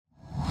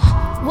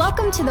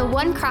Welcome to the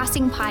One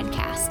Crossing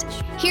podcast.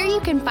 Here you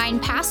can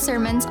find past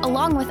sermons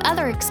along with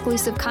other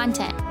exclusive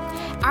content.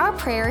 Our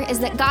prayer is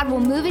that God will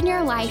move in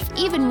your life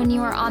even when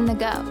you are on the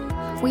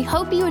go. We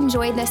hope you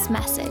enjoy this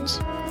message.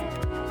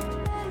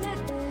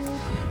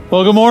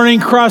 Well, good morning,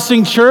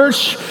 Crossing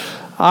Church.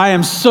 I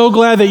am so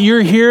glad that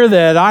you're here,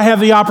 that I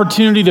have the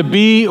opportunity to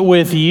be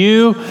with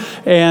you.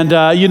 And,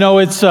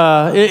 it's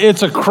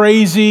a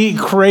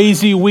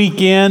crazy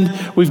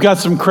weekend. We've got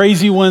some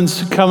crazy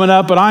ones coming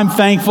up, but I'm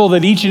thankful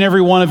that each and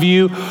every one of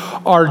you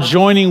are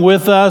joining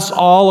with us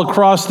all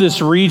across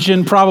this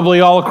region,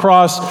 probably all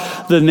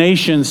across the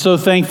nation. So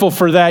thankful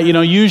for that. You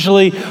know,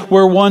 usually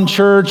we're one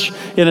church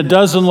in a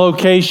dozen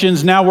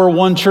locations. Now we're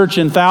one church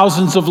in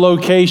thousands of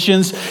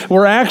locations.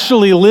 We're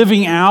actually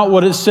living out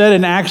what it said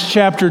in Acts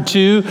chapter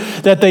 2,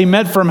 that they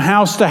met from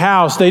house to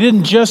house. They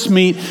didn't just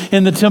meet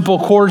in the temple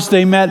courts,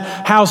 they met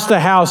house to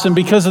house. And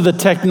because of the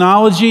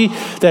technology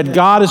that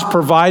God has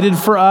provided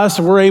for us,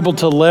 we're able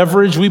to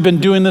leverage. We've been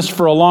doing this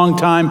for a long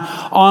time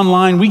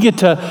online. We get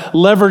to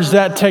leverage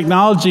that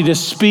technology to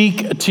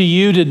speak to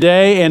you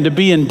today and to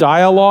be in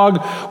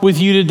dialogue with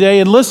you today.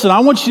 And listen, I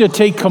want you to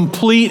take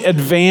complete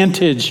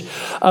advantage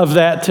of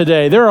that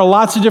today. There are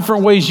lots of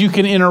different ways you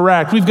can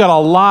interact. We've got a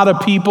lot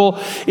of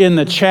people in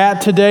the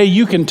chat today.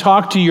 You can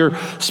talk to your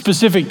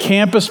specific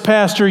campus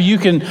pastor. You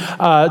can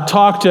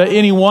talk to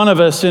any one of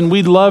us, and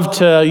we'd love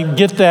to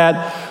get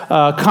that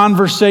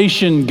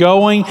conversation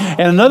going.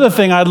 And another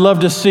thing I'd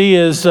love to see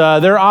is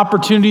there are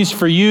opportunities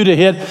for you to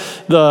hit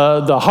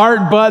the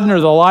heart button or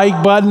the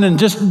like button and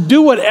just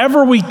do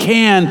whatever we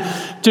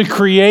can to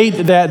create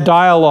that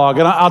dialogue.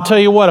 And I'll tell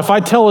you what, if I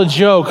tell a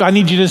joke, I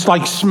need you to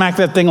just smack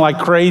that thing like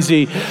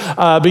crazy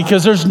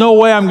because there's no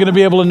way I'm going to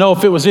be able to know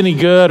if it was any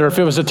good or if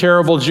it was a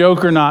terrible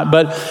joke or not.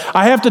 But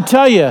I have to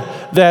tell you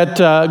that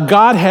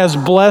God has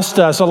blessed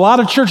us. A lot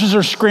of churches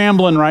are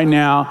scrambling right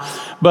now,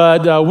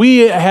 but we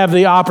have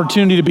the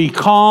opportunity to be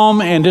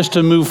calm and just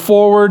to move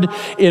forward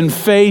in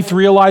faith,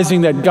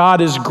 realizing that God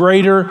is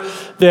greater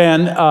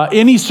than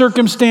any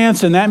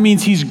circumstance, and that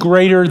means He's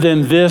greater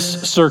than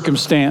this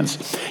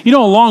circumstance. You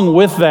know, along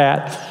with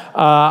that,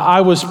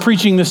 I was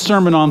preaching this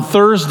sermon on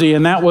Thursday,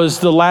 and that was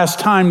the last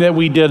time that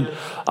we did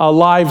a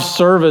live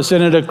service,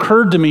 and it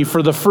occurred to me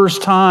for the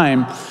first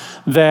time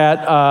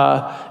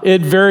that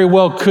it very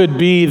well could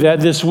be that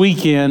this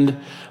weekend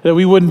that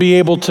we wouldn't be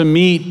able to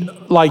meet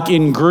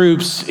in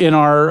groups in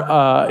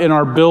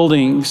our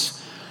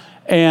buildings.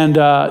 And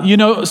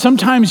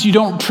sometimes you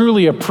don't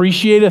truly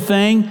appreciate a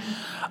thing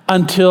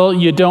until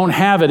you don't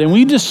have it. And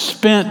we just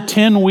spent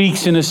 10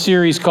 weeks in a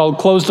series called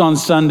Closed on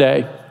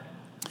Sunday.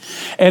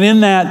 And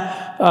in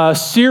that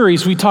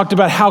series, we talked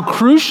about how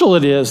crucial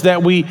it is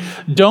that we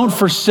don't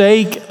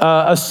forsake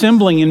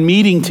assembling and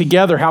meeting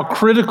together, how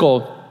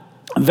critical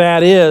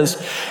that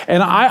is.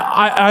 And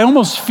I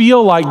almost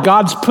feel like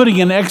God's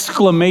putting an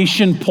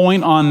exclamation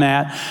point on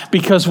that,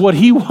 because what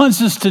He wants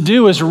us to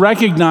do is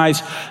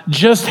recognize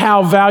just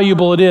how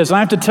valuable it is. And I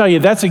have to tell you,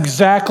 that's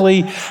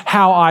exactly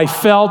how I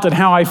felt and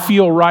how I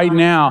feel right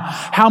now.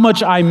 How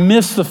much I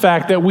miss the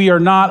fact that we are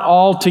not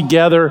all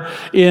together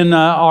in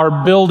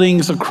our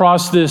buildings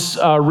across this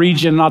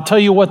region. And I'll tell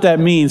you what that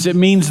means. It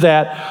means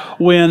that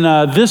when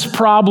this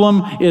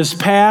problem is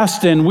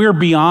past and we're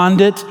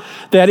beyond it,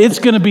 that it's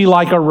going to be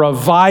like a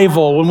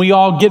revival when we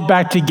all get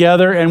back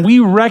together and we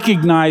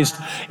recognized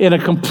in a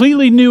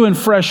completely new and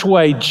fresh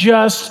way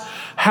just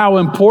how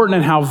important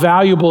and how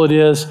valuable it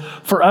is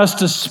for us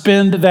to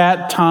spend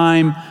that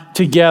time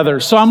together.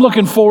 So I'm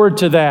looking forward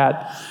to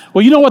that.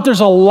 Well, you know what?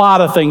 There's a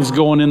lot of things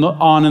going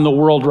on in the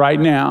world right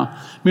now.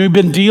 I mean,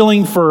 we've been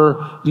dealing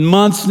for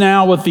months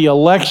now with the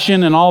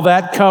election and all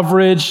that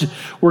coverage.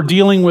 We're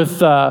dealing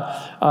with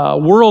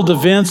world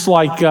events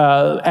like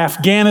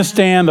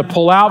Afghanistan, the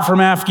pullout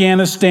from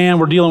Afghanistan.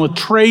 We're dealing with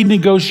trade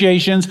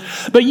negotiations.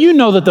 But you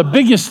know that the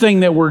biggest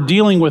thing that we're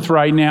dealing with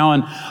right now,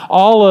 and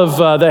all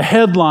of the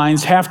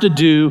headlines have to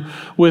do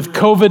with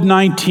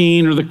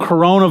COVID-19 or the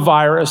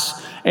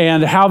coronavirus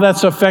and how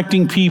that's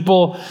affecting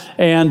people,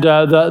 and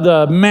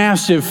the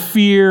massive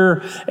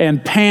fear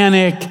and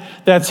panic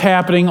that's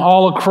happening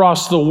all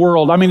across the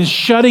world. I mean,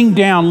 it's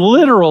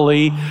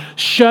literally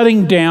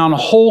shutting down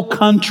whole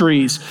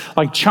countries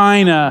like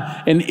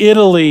China and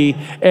Italy,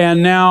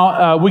 and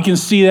now we can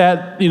see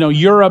that,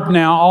 Europe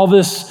now, all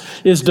this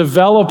is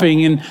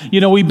developing. And,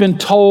 we've been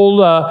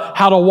told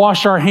how to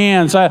wash our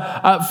hands.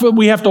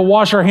 We have to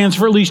wash our hands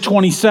for at least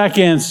 20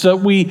 seconds. So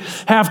we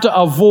have to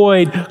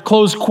avoid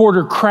close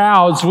quarter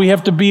crowds. We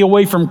have to be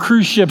away from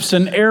cruise ships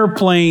and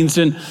airplanes,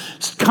 and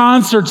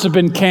concerts have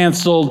been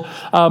canceled.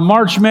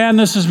 March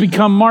Madness has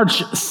become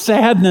March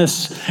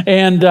Sadness,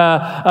 and the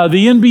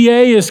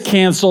NBA is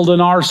canceled,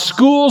 and our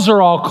schools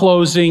are all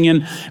closing.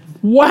 And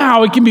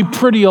wow, it can be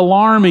pretty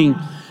alarming.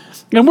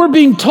 And we're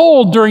being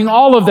told during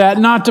all of that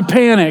not to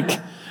panic.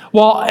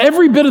 While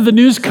every bit of the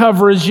news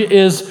coverage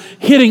is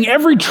hitting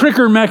every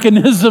trigger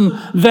mechanism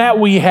that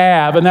we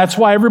have. And that's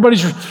why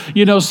everybody's,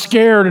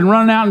 scared and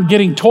running out and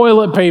getting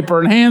toilet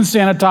paper and hand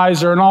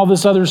sanitizer and all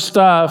this other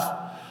stuff.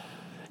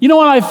 You know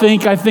what I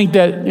think? I think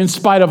that in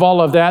spite of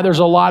all of that, there's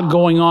a lot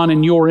going on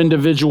in your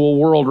individual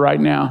world right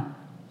now.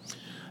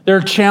 There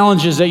are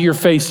challenges that you're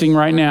facing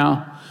right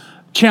now.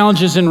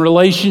 Challenges in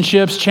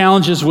relationships,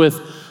 challenges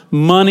with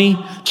money,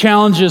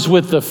 challenges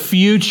with the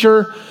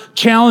future,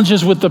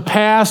 challenges with the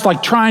past,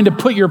 like trying to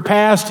put your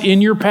past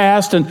in your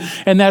past,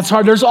 and that's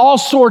hard. There's all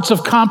sorts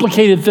of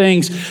complicated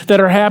things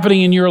that are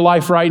happening in your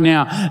life right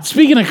now.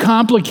 Speaking of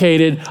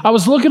complicated, I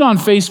was looking on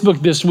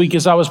Facebook this week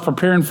as I was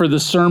preparing for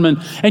this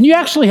sermon, and you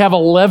actually have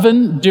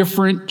 11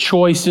 different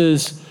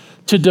choices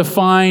to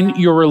define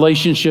your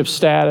relationship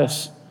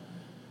status.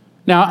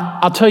 Now,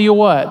 I'll tell you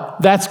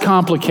what, that's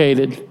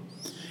complicated.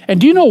 And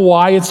do you know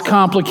why it's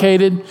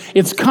complicated?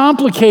 It's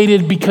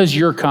complicated because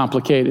you're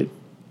complicated.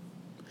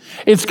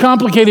 It's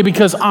complicated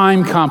because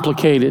I'm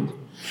complicated.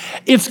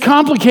 It's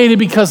complicated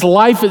because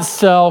life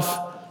itself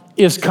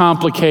is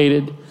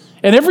complicated.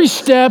 And every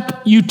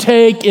step you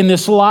take in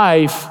this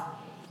life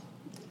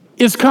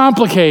is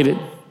complicated.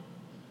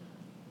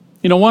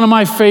 You know, one of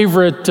my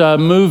favorite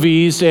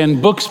movies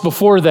and books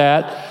before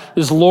that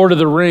is Lord of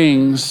the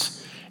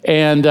Rings.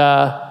 And,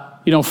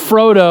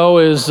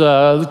 Frodo is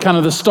kind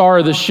of the star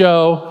of the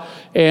show,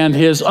 and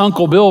his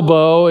uncle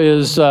Bilbo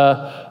is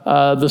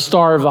the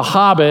star of The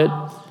Hobbit.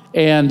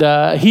 And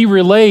he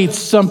relates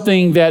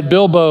something that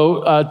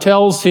Bilbo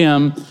tells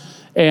him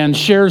and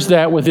shares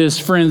that with his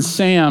friend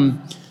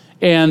Sam.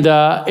 And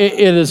it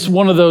is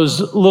one of those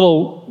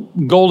little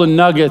golden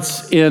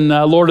nuggets in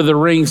Lord of the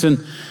Rings.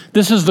 And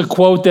this is the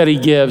quote that he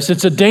gives.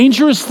 It's a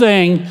dangerous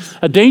thing,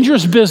 a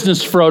dangerous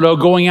business, Frodo,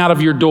 going out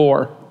of your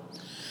door.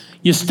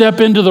 You step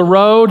into the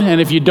road,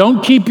 and if you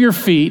don't keep your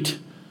feet,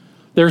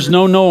 there's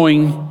no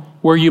knowing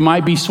where you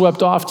might be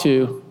swept off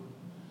to.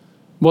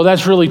 Well,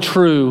 that's really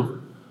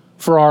true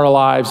for our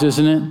lives,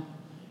 isn't it?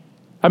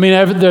 I mean,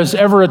 if there's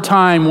ever a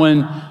time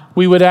when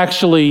we would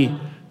actually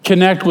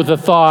connect with a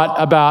thought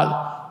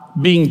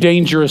about being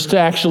dangerous to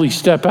actually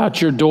step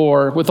out your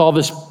door with all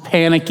this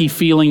panicky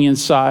feeling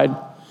inside.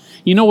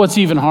 You know what's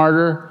even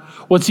harder?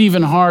 What's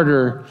even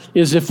harder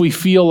is if we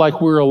feel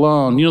like we're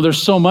alone. You know,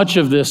 there's so much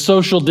of this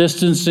social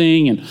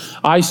distancing and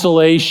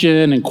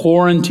isolation and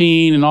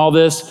quarantine and all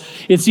this.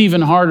 It's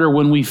even harder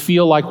when we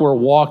feel like we're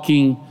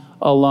walking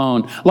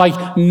alone.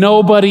 Like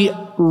nobody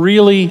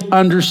really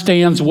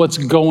understands what's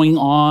going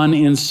on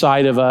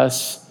inside of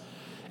us.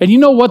 And you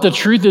know what the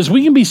truth is?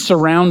 We can be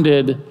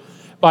surrounded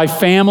by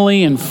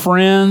family and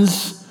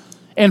friends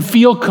and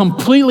feel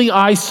completely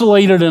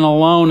isolated and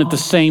alone at the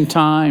same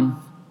time.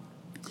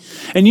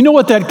 And you know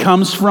what that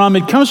comes from?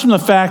 It comes from the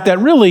fact that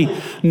really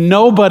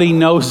nobody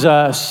knows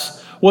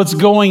us, what's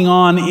going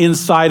on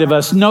inside of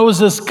us, knows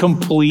us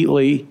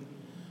completely.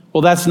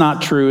 Well, that's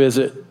not true, is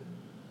it?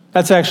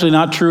 That's actually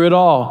not true at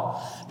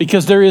all,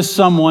 because there is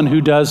someone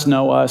who does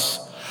know us,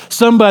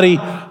 somebody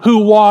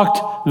who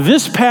walked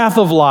this path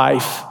of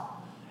life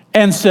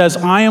and says,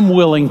 I am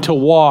willing to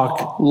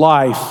walk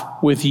life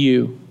with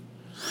you.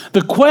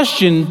 The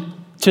question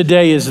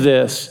today is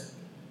this.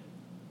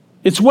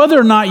 It's whether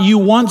or not you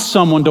want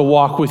someone to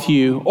walk with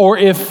you, or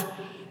if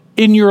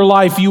in your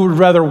life you would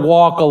rather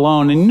walk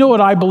alone. And you know what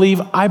I believe?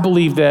 I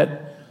believe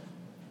that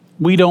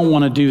we don't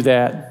want to do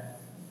that.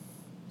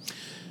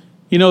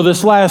 You know,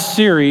 this last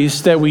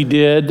series that we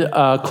did,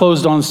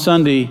 closed on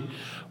Sunday,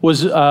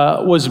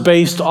 was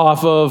based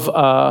off of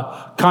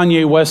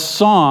Kanye West's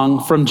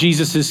song, From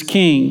Jesus is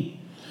King.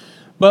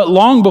 But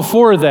long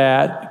before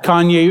that,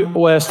 Kanye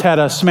West had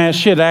a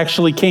smash hit. It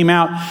actually came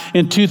out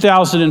in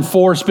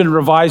 2004. It's been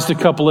revised a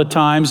couple of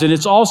times, and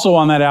it's also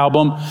on that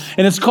album,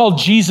 and it's called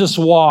Jesus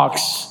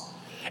Walks.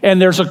 And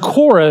there's a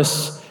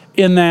chorus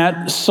in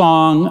that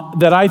song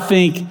that I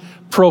think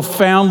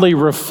profoundly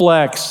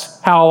reflects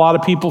how a lot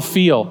of people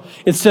feel.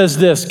 It says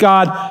this: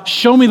 God,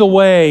 show me the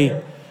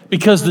way,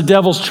 because the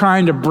devil's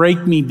trying to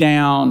break me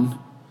down.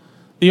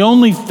 The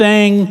only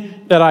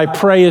thing that I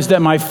pray is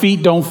that my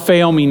feet don't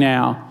fail me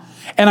now.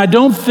 And I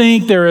don't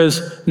think there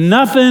is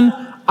nothing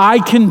I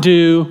can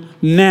do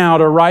now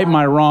to right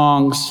my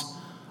wrongs.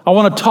 I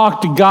want to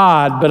talk to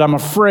God, but I'm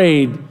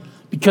afraid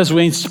because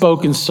we ain't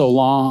spoken so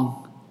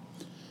long.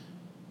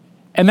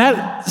 And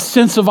that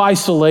sense of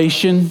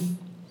isolation,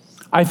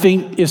 I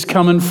think, is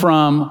coming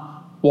from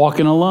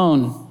walking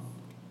alone.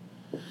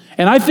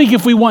 And I think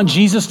if we want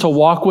Jesus to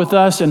walk with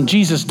us, and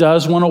Jesus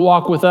does want to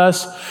walk with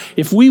us,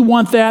 if we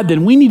want that,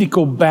 then we need to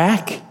go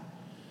back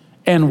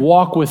and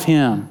walk with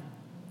him.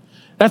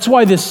 That's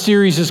why this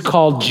series is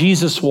called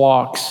Jesus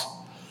Walks.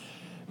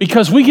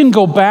 Because we can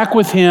go back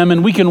with him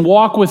and we can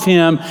walk with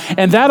him,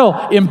 and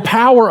that'll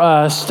empower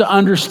us to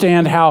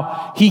understand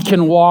how he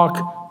can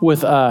walk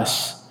with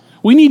us.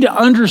 We need to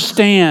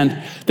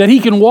understand that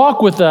he can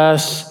walk with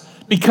us,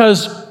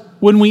 because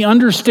when we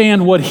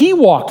understand what he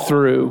walked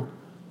through,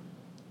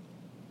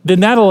 then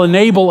that'll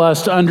enable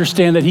us to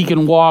understand that he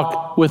can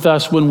walk with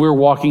us when we're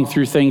walking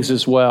through things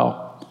as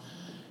well.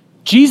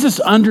 Jesus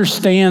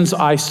understands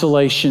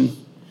isolation.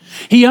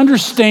 He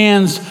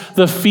understands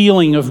the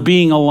feeling of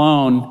being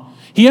alone.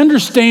 He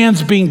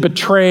understands being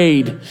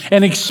betrayed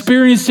and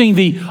experiencing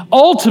the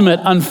ultimate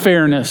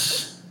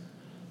unfairness.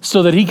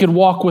 so that he could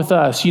walk with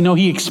us. You know,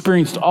 he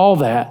experienced all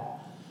that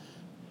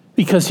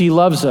because he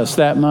loves us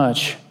that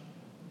much.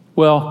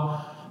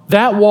 Well,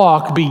 that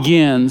walk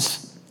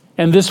begins,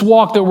 and this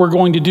walk that we're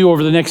going to do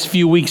over the next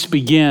few weeks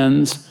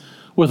begins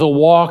with a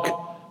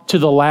walk to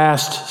the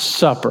Last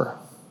Supper.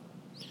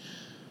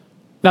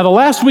 Now, the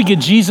last week of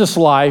Jesus'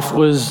 life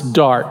was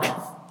dark.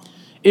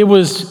 It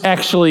was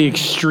actually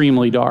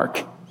extremely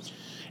dark.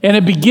 And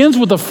it begins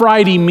with a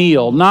Friday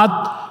meal,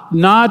 not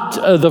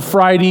the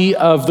Friday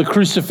of the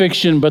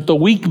crucifixion, but the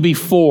week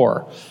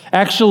before.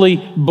 Actually,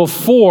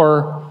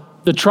 before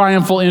the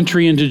triumphal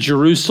entry into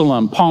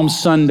Jerusalem, Palm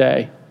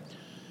Sunday.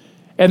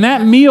 And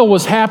that meal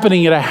was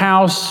happening at a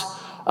house,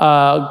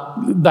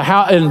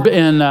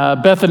 in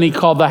Bethany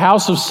called the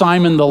House of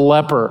Simon the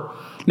Leper.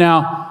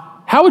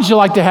 Now, how would you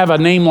like to have a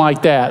name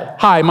like that?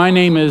 Hi, my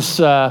name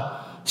is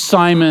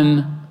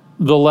Simon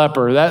the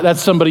Leper.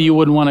 That's somebody you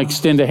wouldn't want to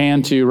extend a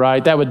hand to,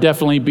 right? That would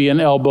definitely be an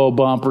elbow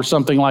bump or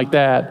something like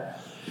that.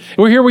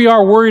 Here we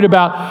are worried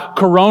about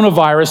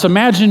coronavirus.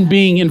 Imagine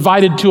being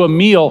invited to a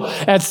meal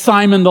at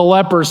Simon the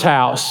Leper's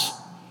house.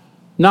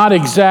 Not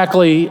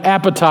exactly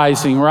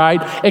appetizing,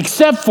 right?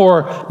 Except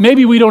for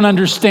maybe we don't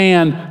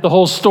understand the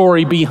whole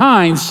story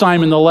behind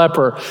Simon the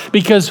Leper,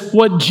 because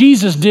what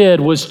Jesus did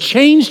was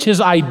changed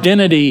his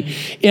identity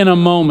in a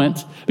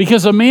moment.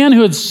 Because a man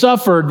who had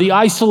suffered the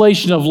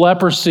isolation of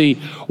leprosy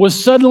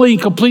was suddenly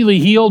completely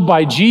healed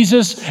by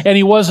Jesus, and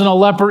he wasn't a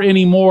leper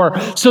anymore.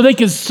 So they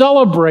could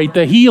celebrate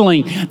the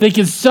healing. They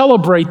could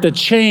celebrate the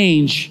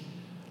change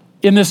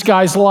in this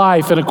guy's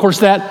life. And of course,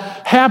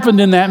 that happened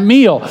in that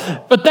meal.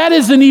 But that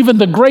isn't even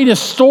the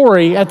greatest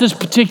story at this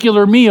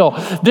particular meal.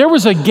 There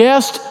was a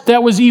guest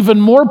that was even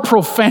more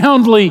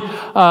profoundly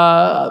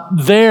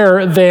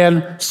there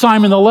than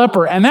Simon the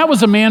leper, and that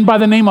was a man by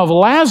the name of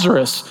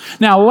Lazarus.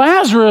 Now,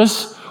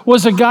 Lazarus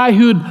was a guy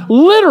who'd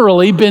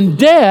literally been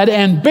dead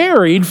and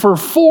buried for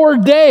 4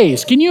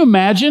 days. Can you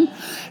imagine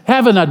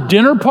having a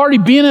dinner party,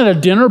 being at a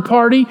dinner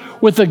party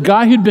with a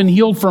guy who'd been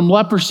healed from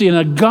leprosy and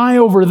a guy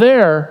over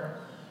there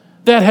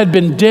that had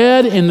been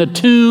dead in the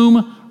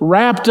tomb,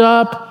 wrapped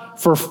up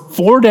for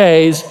 4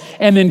 days,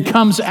 and then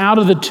comes out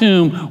of the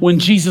tomb when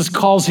Jesus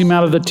calls him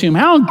out of the tomb?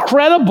 How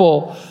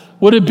incredible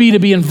would it be to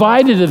be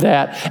invited to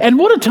that? And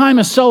what a time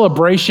of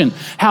celebration,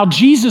 how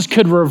Jesus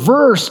could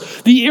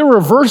reverse the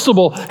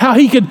irreversible, how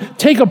he could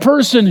take a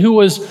person who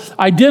was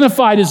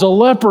identified as a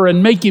leper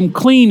and make him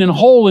clean and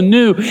whole and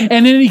new,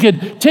 and then he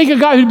could take a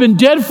guy who'd been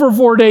dead for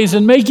 4 days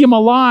and make him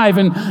alive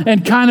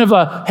and kind of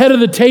a head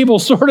of the table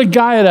sort of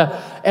guy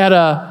at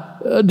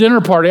a dinner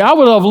party. I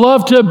would have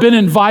loved to have been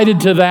invited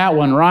to that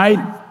one,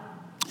 right?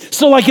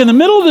 So like in the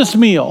middle of this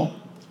meal,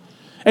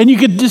 and you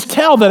could just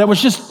tell that it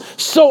was just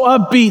so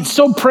upbeat,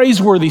 so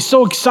praiseworthy,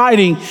 so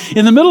exciting.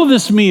 In the middle of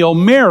this meal,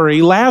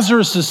 Mary,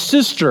 Lazarus'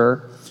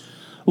 sister,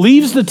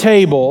 leaves the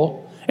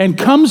table and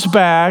comes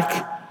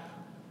back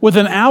with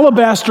an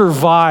alabaster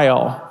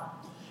vial.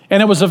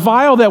 And it was a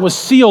vial that was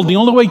sealed. The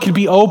only way it could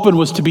be opened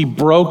was to be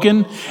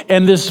broken.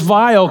 And this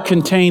vial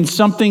contained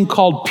something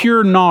called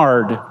pure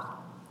nard.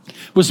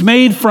 It was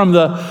made from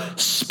the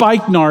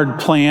spikenard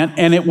plant,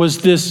 and it was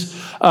this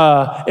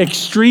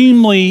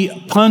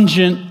extremely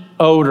pungent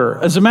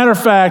odor. As a matter of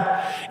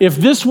fact, if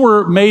this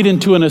were made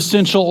into an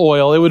essential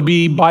oil, it would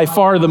be by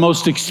far the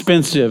most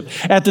expensive.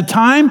 At the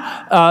time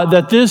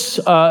that this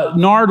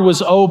nard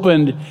was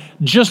opened,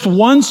 just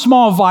one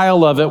small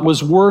vial of it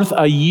was worth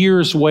a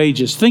year's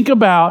wages. Think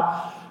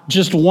about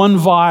just one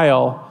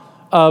vial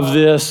of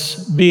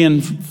this being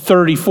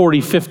 $30,000,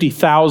 $40,000,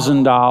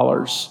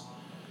 $50,000.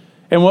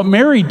 And what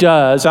Mary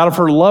does out of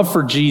her love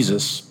for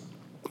Jesus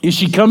is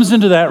she comes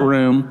into that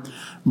room,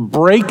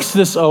 breaks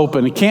this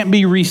open. It can't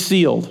be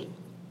resealed.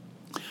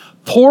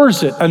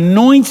 Pours it,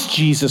 anoints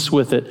Jesus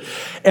with it.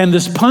 And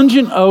this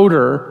pungent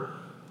odor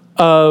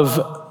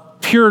of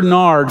pure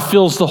nard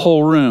fills the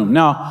whole room.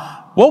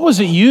 Now, what was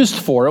it used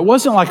for? It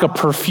wasn't like a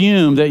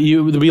perfume that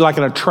would be like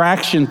an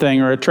attraction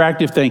thing or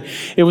attractive thing.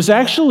 It was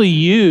actually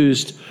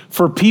used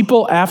for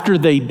people after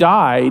they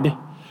died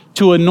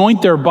to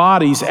anoint their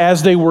bodies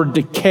as they were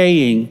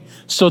decaying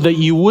so that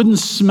you wouldn't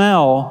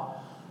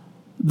smell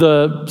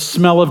the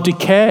smell of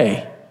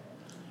decay.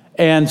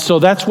 And so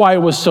that's why it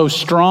was so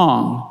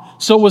strong.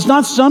 So it was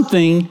not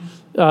something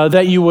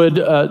that you would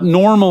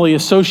normally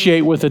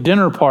associate with a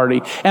dinner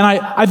party. And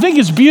I think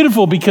it's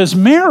beautiful because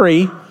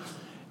Mary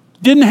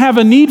didn't have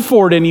a need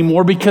for it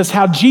anymore because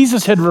how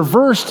Jesus had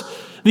reversed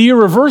the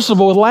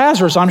irreversible with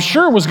Lazarus. I'm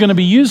sure it was going to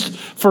be used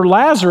for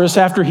Lazarus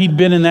after he'd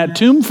been in that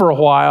tomb for a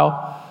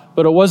while,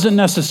 but it wasn't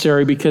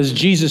necessary because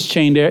Jesus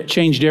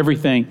changed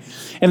everything.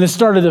 And it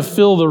started to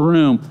fill the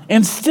room.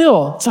 And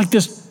still, it's like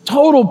this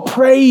total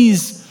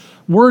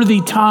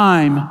praise-worthy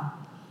time.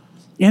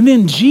 And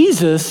then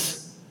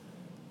Jesus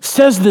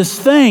says this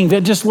thing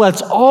that just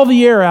lets all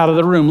the air out of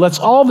the room, lets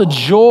all the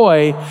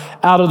joy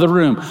out of the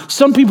room.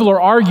 Some people are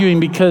arguing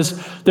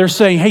because they're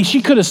saying, hey,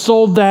 she could have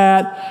sold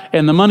that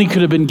and the money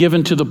could have been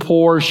given to the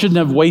poor, shouldn't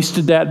have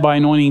wasted that by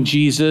anointing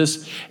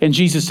Jesus. And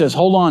Jesus says,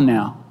 hold on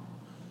now.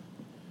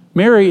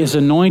 Mary is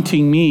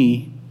anointing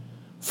me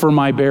for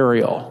my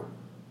burial.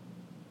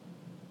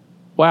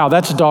 Wow,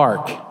 that's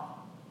dark.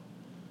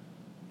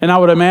 And I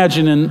would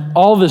imagine in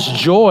all this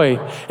joy,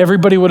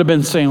 everybody would have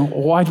been saying,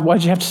 why'd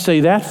you have to say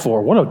that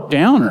for? What a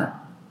downer.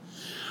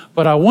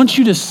 But I want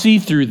you to see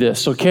through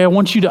this, okay? I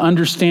want you to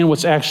understand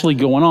what's actually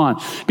going on,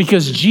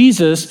 because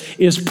Jesus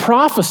is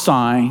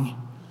prophesying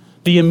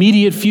the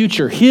immediate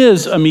future,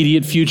 his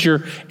immediate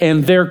future,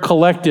 and their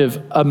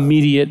collective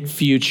immediate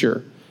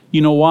future. You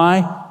know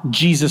why?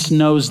 Jesus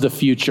knows the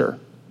future.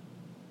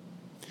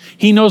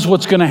 He knows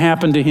what's going to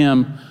happen to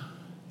him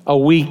a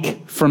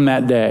week from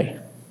that day.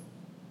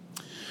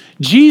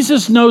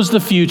 Jesus knows the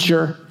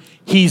future.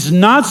 He's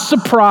not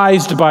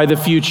surprised by the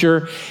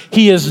future.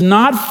 He is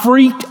not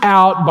freaked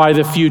out by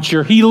the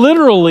future. He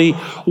literally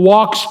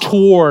walks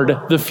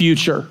toward the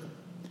future.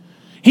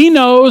 He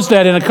knows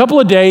that in a couple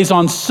of days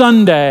on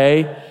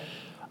Sunday,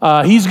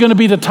 he's going to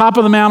be at the top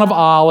of the Mount of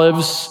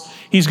Olives.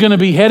 He's going to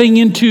be heading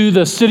into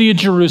the city of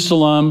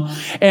Jerusalem,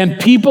 and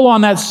people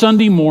on that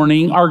Sunday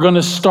morning are going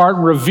to start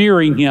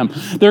revering him.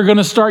 They're going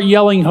to start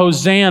yelling,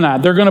 Hosanna.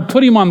 They're going to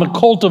put him on the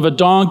colt of a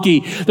donkey.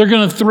 They're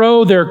going to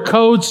throw their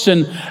coats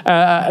and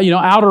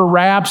outer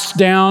wraps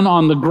down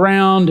on the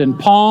ground and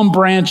palm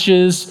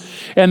branches,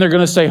 and they're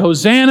going to say,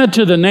 Hosanna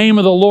to the name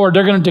of the Lord.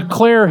 They're going to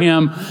declare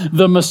him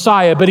the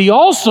Messiah. But he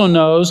also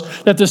knows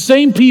that the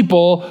same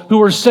people who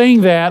are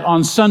saying that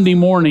on Sunday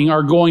morning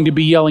are going to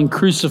be yelling,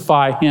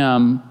 crucify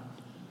him,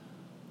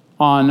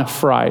 on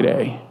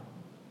Friday.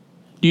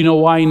 Do you know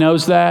why he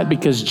knows that?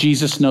 Because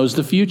Jesus knows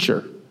the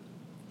future.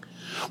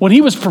 When he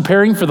was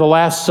preparing for the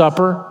Last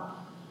Supper,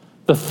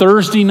 the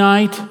Thursday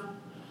night,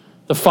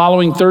 the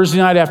following Thursday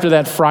night after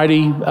that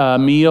Friday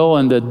meal,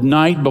 and the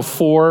night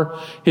before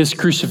his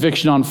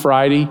crucifixion on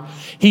Friday,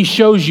 he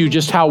shows you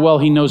just how well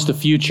he knows the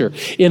future.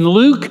 In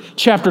Luke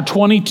chapter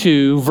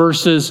 22,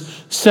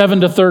 verses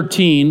 7 to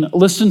 13,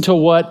 listen to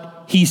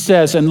what he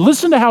says, and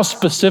listen to how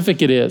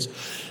specific it is.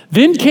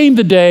 Then came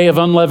the day of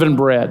unleavened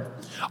bread,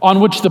 on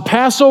which the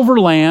Passover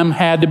lamb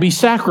had to be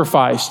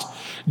sacrificed.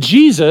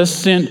 Jesus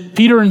sent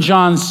Peter and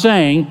John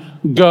saying,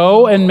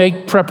 go and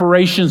make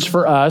preparations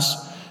for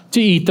us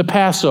to eat the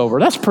Passover.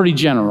 That's pretty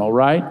general,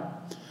 right?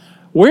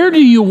 Where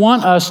do you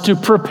want us to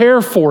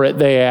prepare for it,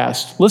 they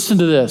asked. Listen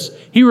to this.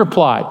 He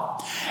replied,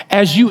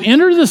 as you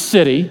enter the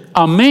city,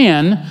 a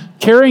man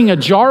carrying a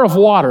jar of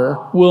water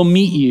will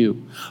meet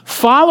you.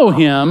 Follow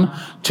him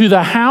to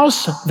the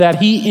house that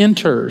he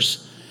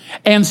enters,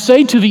 and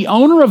say to the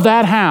owner of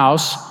that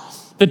house,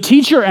 the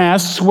teacher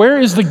asks, where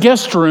is the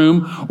guest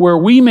room where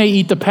we may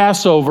eat the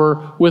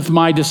Passover with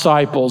my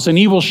disciples? And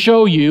he will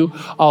show you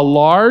a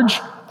large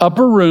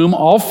upper room,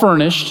 all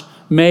furnished.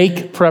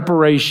 Make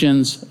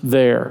preparations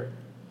there.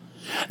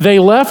 They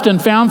left and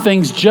found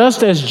things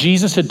just as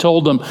Jesus had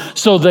told them.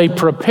 So they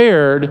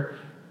prepared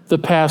the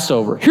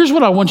Passover. Here's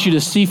what I want you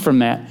to see from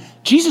that.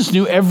 Jesus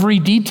knew every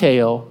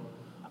detail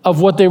of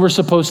what they were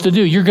supposed to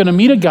do. You're going to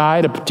meet a guy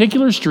at a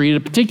particular street at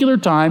a particular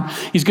time.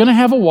 He's going to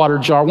have a water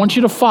jar. I want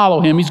you to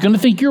follow him. He's going to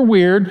think you're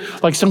weird,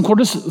 like some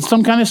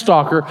kind of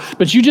stalker,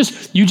 but you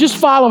just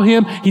follow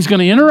him. He's going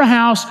to enter a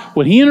house.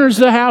 When he enters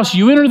the house,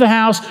 you enter the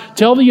house,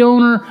 tell the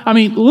owner. I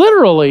mean,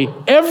 literally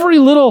every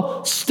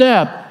little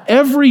step,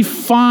 every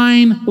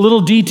fine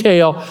little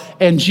detail,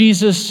 and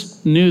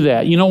Jesus knew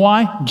that. You know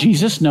why?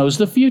 Jesus knows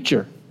the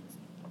future.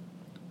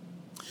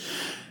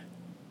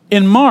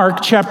 In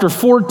Mark chapter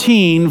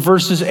 14,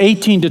 verses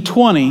 18 to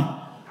 20,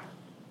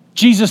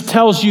 Jesus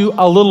tells you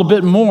a little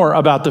bit more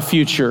about the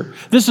future.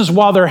 This is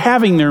while they're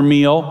having their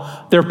meal,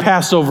 their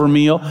Passover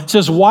meal. It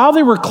says, while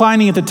they were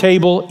reclining at the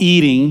table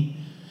eating,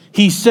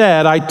 he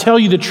said, I tell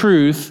you the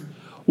truth,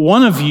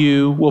 one of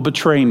you will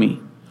betray me,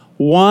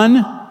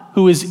 one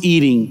who is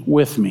eating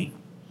with me.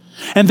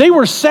 And they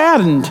were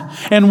saddened,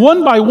 and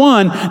one by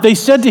one they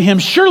said to him,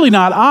 surely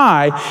not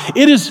I.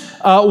 It is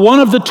one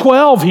of the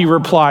 12, he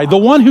replied, the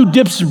one who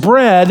dips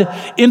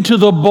bread into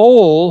the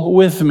bowl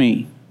with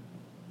me.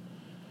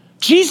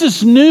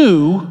 Jesus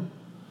knew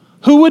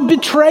who would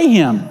betray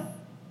him.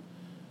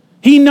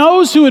 He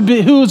knows who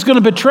is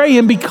going to betray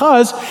him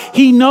because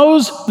he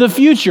knows the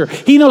future.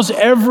 He knows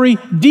every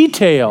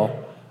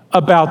detail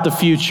about the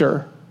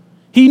future.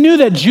 He knew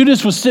that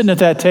Judas was sitting at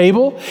that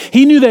table.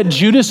 He knew that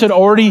Judas had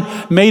already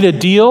made a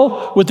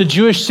deal with the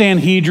Jewish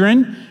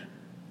Sanhedrin.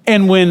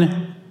 And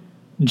when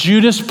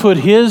Judas put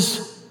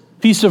his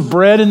piece of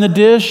bread in the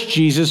dish,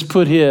 Jesus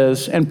put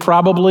his and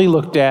probably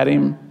looked at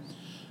him.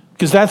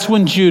 Because that's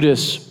when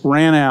Judas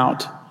ran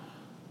out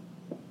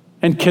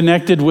and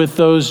connected with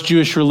those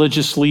Jewish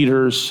religious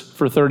leaders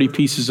for 30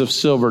 pieces of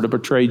silver to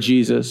betray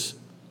Jesus.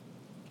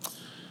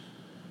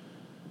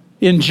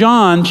 In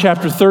John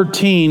chapter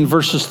 13,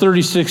 verses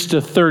 36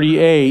 to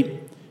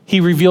 38, he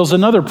reveals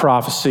another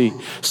prophecy.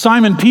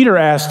 Simon Peter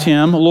asked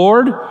him,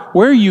 Lord,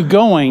 where are you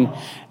going?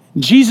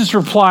 Jesus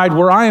replied,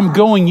 where I am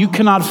going, you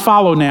cannot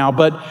follow now,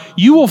 but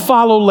you will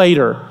follow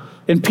later.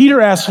 And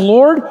Peter asked,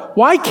 Lord,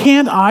 why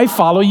can't I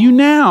follow you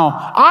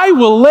now? I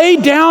will lay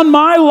down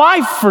my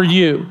life for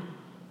you.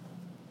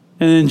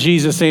 And then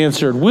Jesus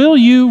answered, will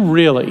you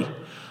really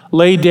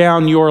lay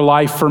down your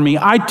life for me?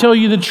 I tell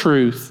you the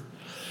truth.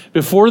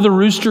 Before the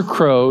rooster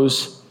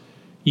crows,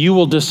 you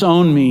will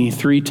disown me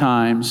 3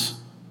 times.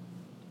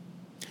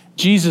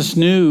 Jesus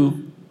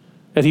knew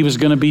that he was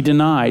going to be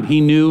denied.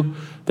 He knew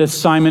that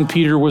Simon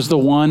Peter was the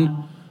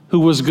one who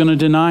was going to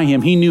deny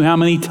him. He knew how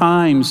many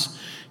times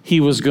he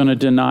was going to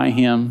deny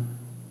him.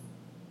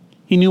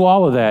 He knew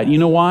all of that. You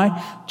know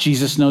why?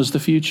 Jesus knows the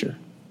future.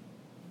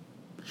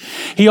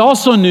 He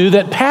also knew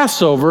that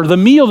Passover, the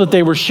meal that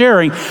they were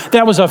sharing,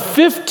 that was a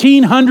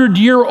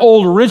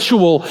 1,500-year-old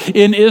ritual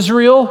in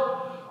Israel,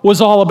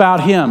 was all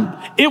about him.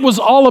 It was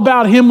all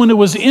about him when it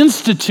was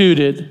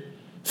instituted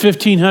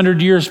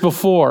 1,500 years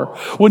before.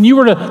 When you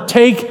were to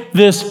take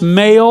this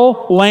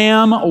male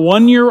lamb,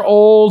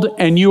 1-year-old,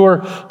 and you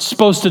were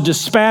supposed to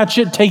dispatch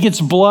it, take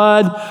its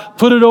blood,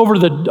 put it over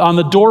on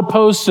the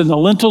doorposts and the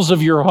lintels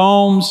of your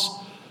homes,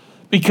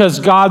 because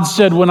God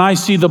said, when I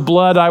see the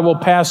blood, I will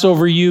pass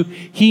over you.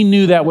 He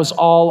knew that was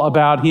all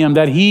about him,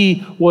 that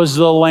he was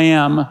the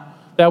lamb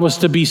that was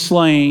to be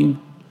slain.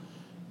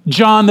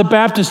 John the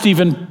Baptist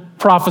even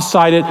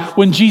prophesied it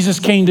when Jesus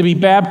came to be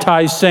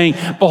baptized, saying,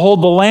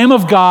 behold, the Lamb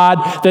of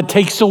God that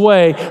takes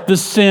away the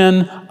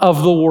sin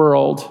of the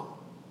world.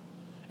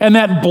 And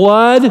that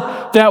blood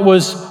that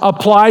was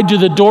applied to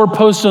the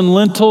doorposts and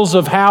lintels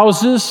of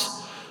houses,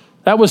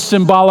 that was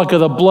symbolic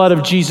of the blood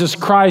of Jesus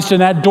Christ.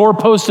 And that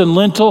doorpost and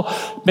lintel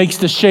makes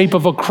the shape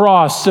of a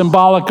cross,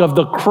 symbolic of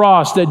the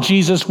cross that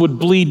Jesus would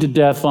bleed to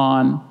death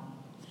on.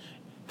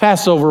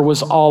 Passover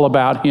was all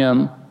about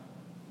him.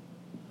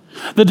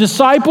 The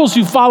disciples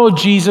who followed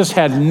Jesus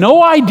had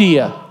no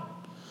idea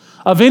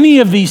of any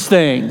of these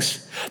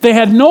things. They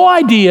had no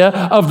idea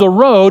of the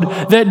road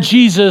that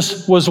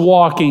Jesus was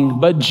walking,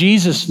 but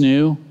Jesus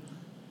knew,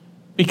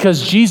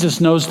 because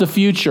Jesus knows the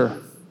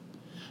future.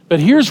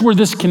 But here's where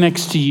this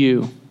connects to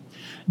you.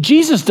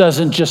 Jesus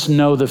doesn't just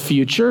know the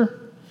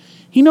future.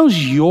 He knows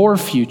your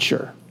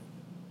future.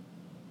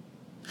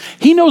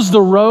 He knows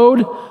the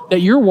road that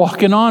you're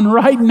walking on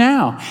right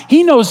now.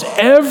 He knows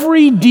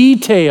every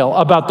detail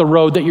about the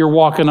road that you're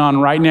walking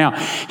on right now.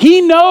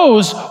 He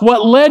knows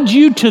what led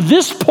you to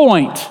this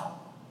point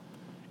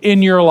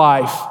in your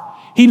life.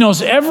 He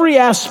knows every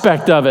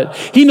aspect of it.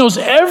 He knows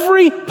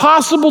every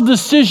possible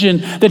decision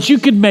that you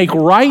could make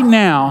right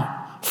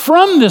now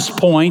from this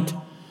point,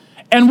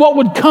 and what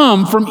would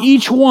come from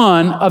each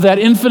one of that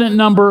infinite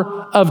number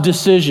of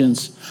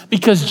decisions,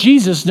 because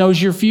Jesus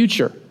knows your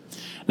future.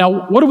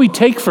 Now, what do we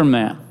take from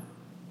that?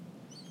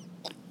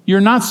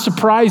 You're not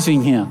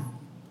surprising him.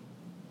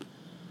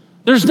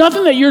 There's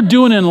nothing that you're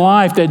doing in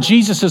life that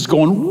Jesus is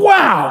going,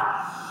 wow,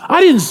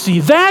 I didn't see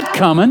that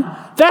coming.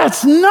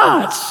 That's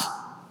nuts.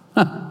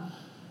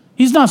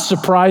 He's not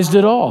surprised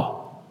at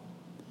all.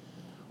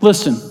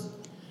 Listen,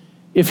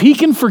 if he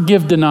can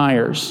forgive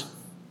deniers,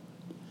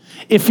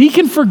 if he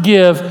can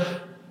forgive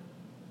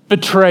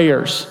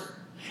betrayers,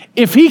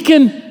 if he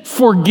can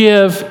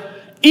forgive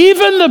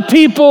even the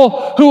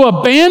people who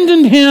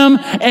abandoned him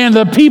and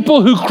the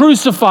people who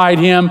crucified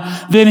him,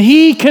 then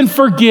he can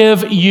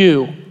forgive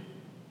you.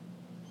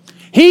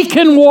 He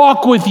can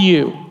walk with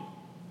you.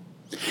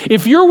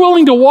 If you're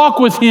willing to walk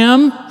with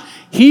him,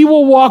 he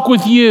will walk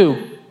with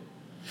you.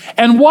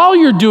 And while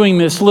you're doing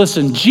this,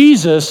 listen,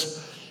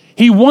 Jesus,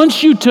 he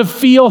wants you to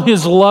feel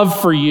his love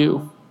for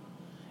you,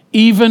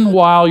 even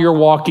while you're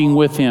walking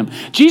with him.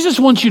 Jesus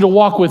wants you to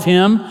walk with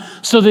him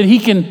so that he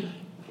can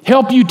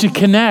help you to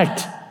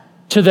connect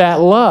to that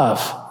love.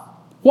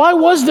 Why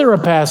was there a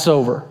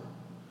Passover?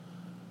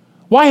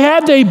 Why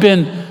had they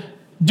been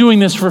doing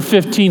this for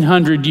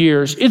 1,500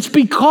 years? It's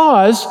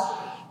because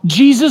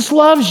Jesus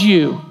loves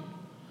you,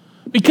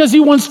 because he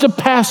wants to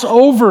pass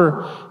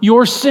over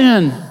your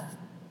sin.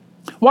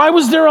 Why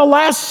was there a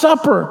Last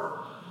Supper?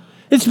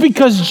 It's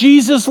because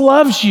Jesus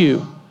loves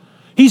you.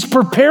 He's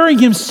preparing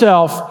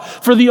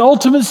himself for the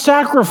ultimate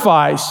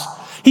sacrifice.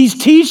 He's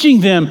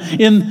teaching them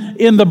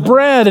in the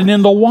bread and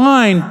in the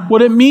wine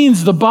what it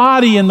means, the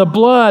body and the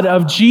blood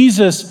of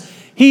Jesus.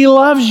 He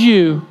loves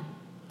you.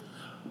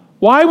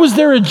 Why was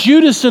there a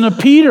Judas and a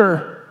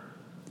Peter?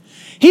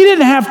 He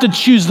didn't have to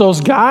choose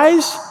those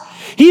guys.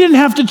 He didn't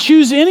have to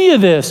choose any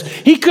of this.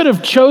 He could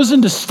have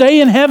chosen to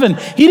stay in heaven.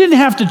 He didn't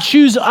have to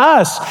choose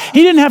us.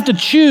 He didn't have to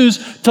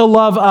choose to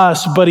love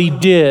us, but he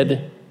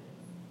did.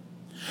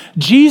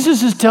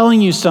 Jesus is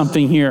telling you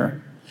something here.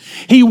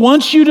 He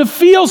wants you to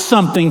feel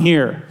something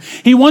here.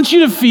 He wants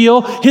you to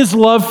feel his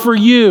love for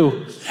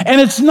you.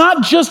 And it's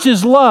not just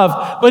his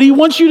love, but he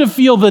wants you to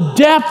feel the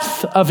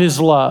depth of his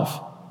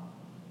love.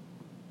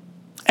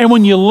 And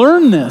when you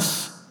learn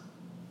this,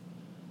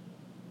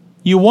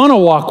 you want to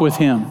walk with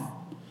him.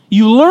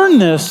 You learn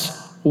this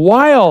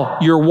while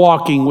you're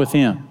walking with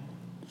him.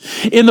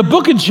 In the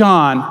book of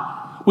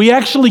John, we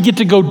actually get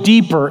to go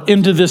deeper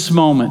into this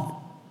moment,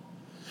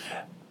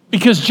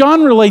 because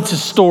John relates a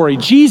story.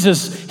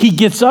 Jesus, he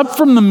gets up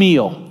from the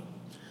meal,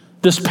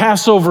 this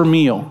Passover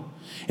meal,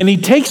 and he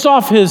takes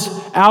off his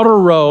outer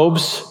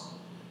robes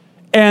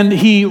and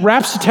he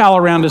wraps a towel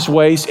around his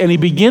waist, and he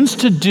begins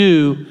to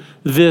do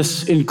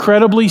this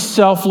incredibly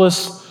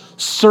selfless,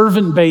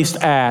 servant-based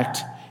act.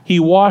 He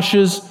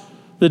washes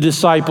the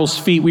disciples'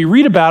 feet. We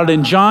read about it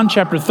in John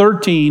chapter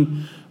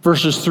 13,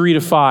 verses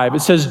 3-5.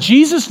 It says,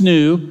 Jesus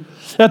knew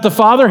that the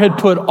Father had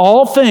put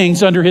all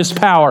things under his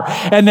power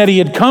and that he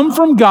had come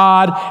from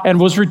God and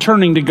was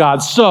returning to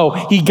God. So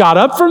he got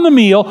up from the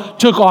meal,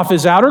 took off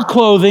his outer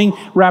clothing,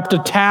 wrapped a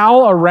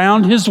towel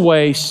around his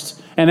waist,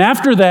 and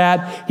after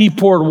that, he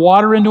poured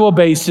water into a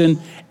basin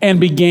and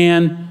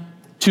began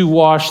to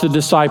wash the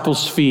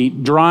disciples'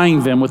 feet,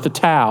 drying them with the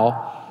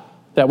towel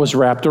that was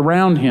wrapped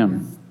around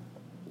him.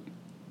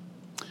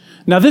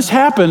 Now, this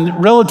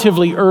happened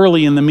relatively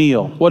early in the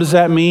meal. What does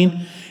that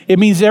mean? It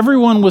means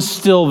everyone was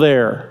still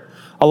there.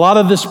 A lot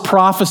of this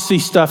prophecy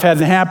stuff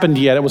hadn't happened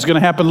yet. It was going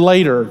to happen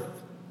later.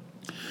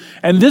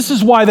 And this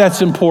is why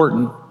that's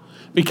important.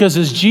 Because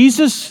as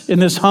Jesus, in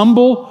this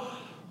humble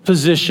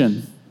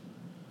position,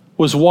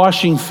 was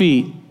washing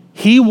feet,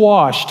 he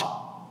washed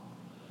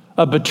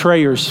a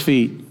betrayer's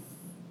feet.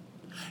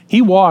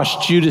 He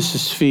washed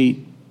Judas's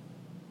feet.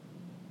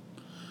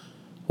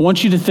 I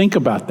want you to think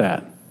about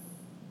that.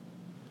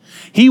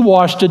 He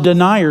washed a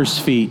denier's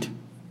feet.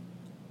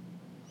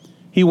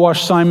 He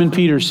washed Simon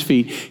Peter's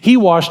feet. He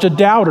washed a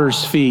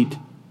doubter's feet.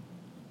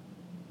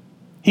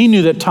 He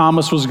knew that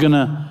Thomas was going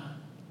to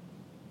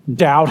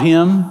doubt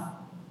him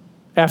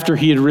after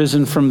he had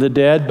risen from the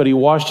dead, but he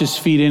washed his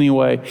feet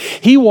anyway.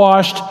 He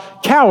washed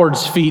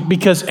cowards' feet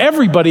because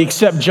everybody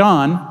except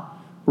John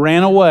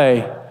ran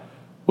away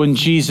when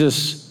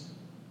Jesus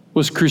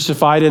was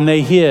crucified, and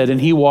they hid,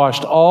 and he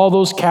washed all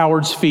those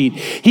cowards' feet.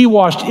 He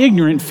washed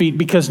ignorant feet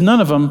because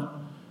none of them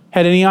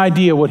had any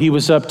idea what he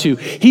was up to.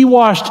 He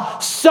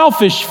washed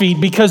selfish feet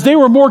because they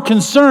were more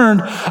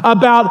concerned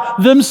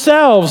about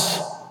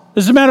themselves.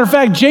 As a matter of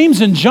fact,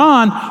 James and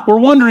John were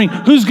wondering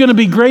who's going to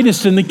be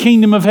greatest in the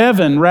kingdom of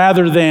heaven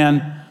rather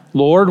than,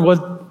 Lord,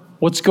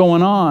 what's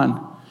going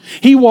on?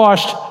 He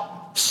washed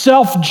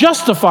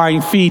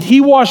self-justifying feet.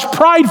 He washed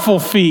prideful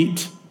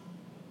feet.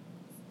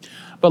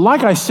 But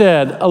like I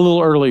said a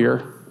little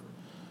earlier,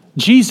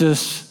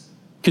 Jesus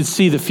could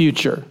see the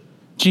future.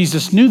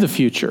 Jesus knew the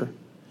future.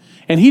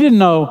 And he didn't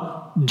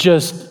know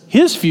just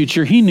his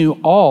future, he knew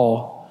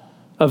all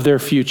of their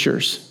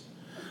futures.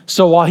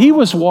 So while he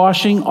was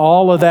washing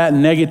all of that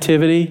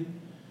negativity,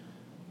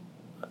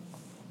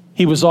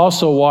 he was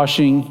also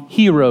washing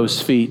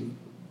heroes' feet,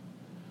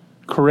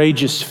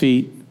 courageous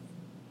feet,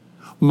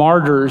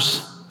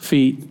 martyrs'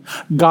 feet,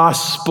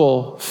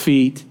 gospel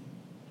feet,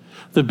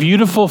 the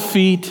beautiful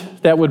feet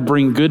that would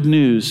bring good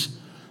news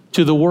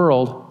to the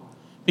world,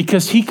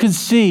 because he could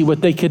see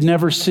what they could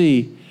never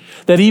see.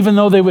 That even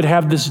though they would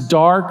have this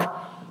dark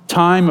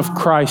time of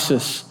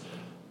crisis,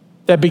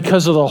 that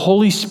because of the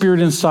Holy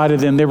Spirit inside of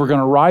them, they were going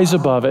to rise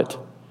above it,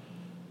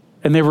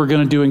 and they were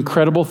going to do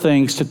incredible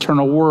things to turn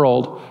a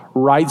world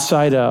right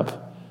side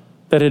up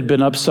that had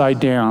been upside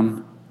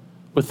down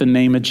with the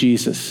name of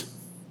Jesus.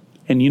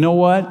 And you know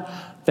what?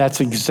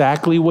 That's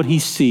exactly what he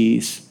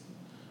sees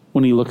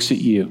when he looks at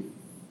you.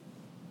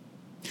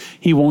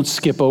 He won't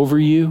skip over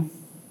you.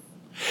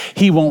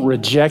 He won't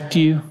reject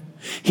you.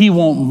 He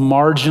won't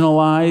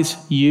marginalize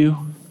you.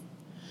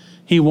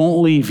 He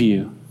won't leave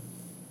you.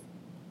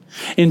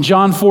 In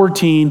John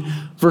 14,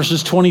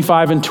 verses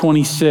 25 and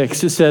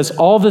 26, it says,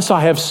 "All this I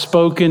have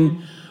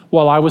spoken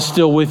while I was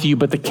still with you,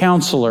 but the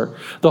Counselor,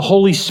 the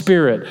Holy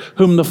Spirit,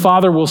 whom the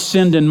Father will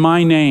send in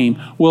my name,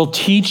 will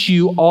teach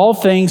you all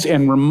things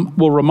and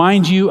will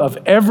remind you of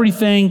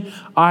everything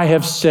I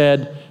have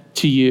said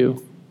to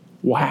you."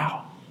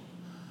 Wow.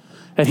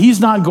 That he's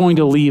not going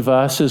to leave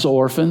us as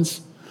orphans.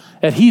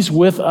 That he's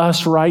with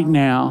us right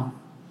now.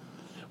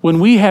 When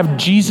we have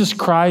Jesus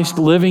Christ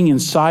living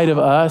inside of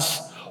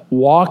us,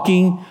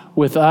 walking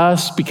with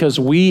us because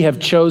we have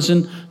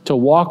chosen to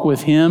walk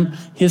with him,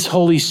 his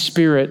Holy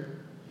Spirit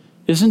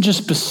isn't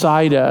just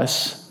beside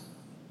us.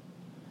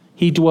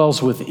 He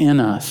dwells within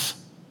us.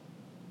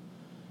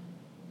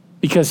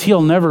 Because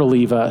he'll never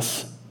leave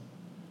us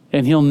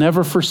and he'll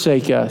never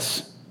forsake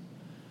us,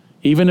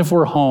 even if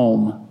we're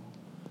home,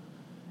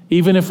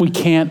 even if we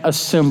can't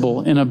assemble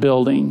in a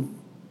building.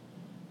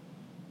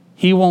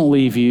 He won't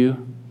leave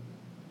you.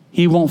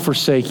 He won't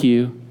forsake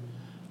you.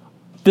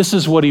 This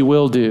is what he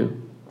will do.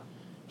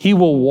 He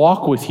will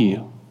walk with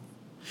you.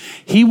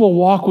 He will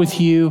walk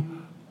with you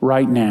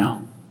right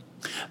now.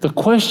 The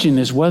question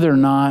is whether or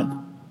not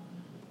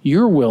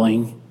you're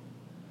willing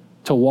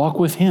to walk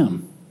with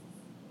him.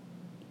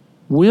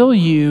 Will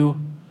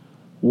you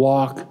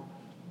walk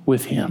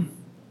with him?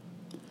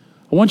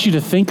 I want you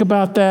to think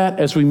about that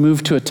as we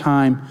move to a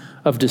time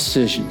of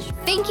decision.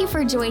 Thank you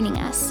for joining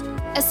us.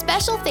 A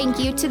special thank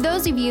you to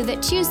those of you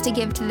that choose to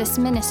give to this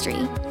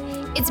ministry.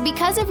 It's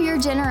because of your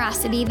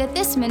generosity that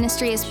this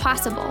ministry is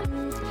possible.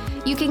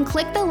 You can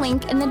click the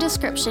link in the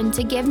description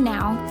to give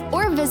now,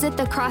 or visit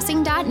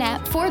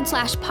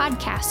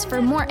thecrossing.net/podcast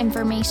for more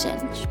information.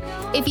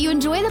 If you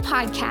enjoy the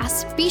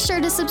podcast, be sure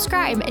to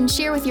subscribe and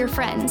share with your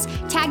friends,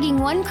 tagging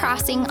One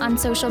Crossing on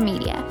social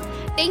media.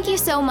 Thank you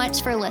so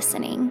much for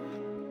listening.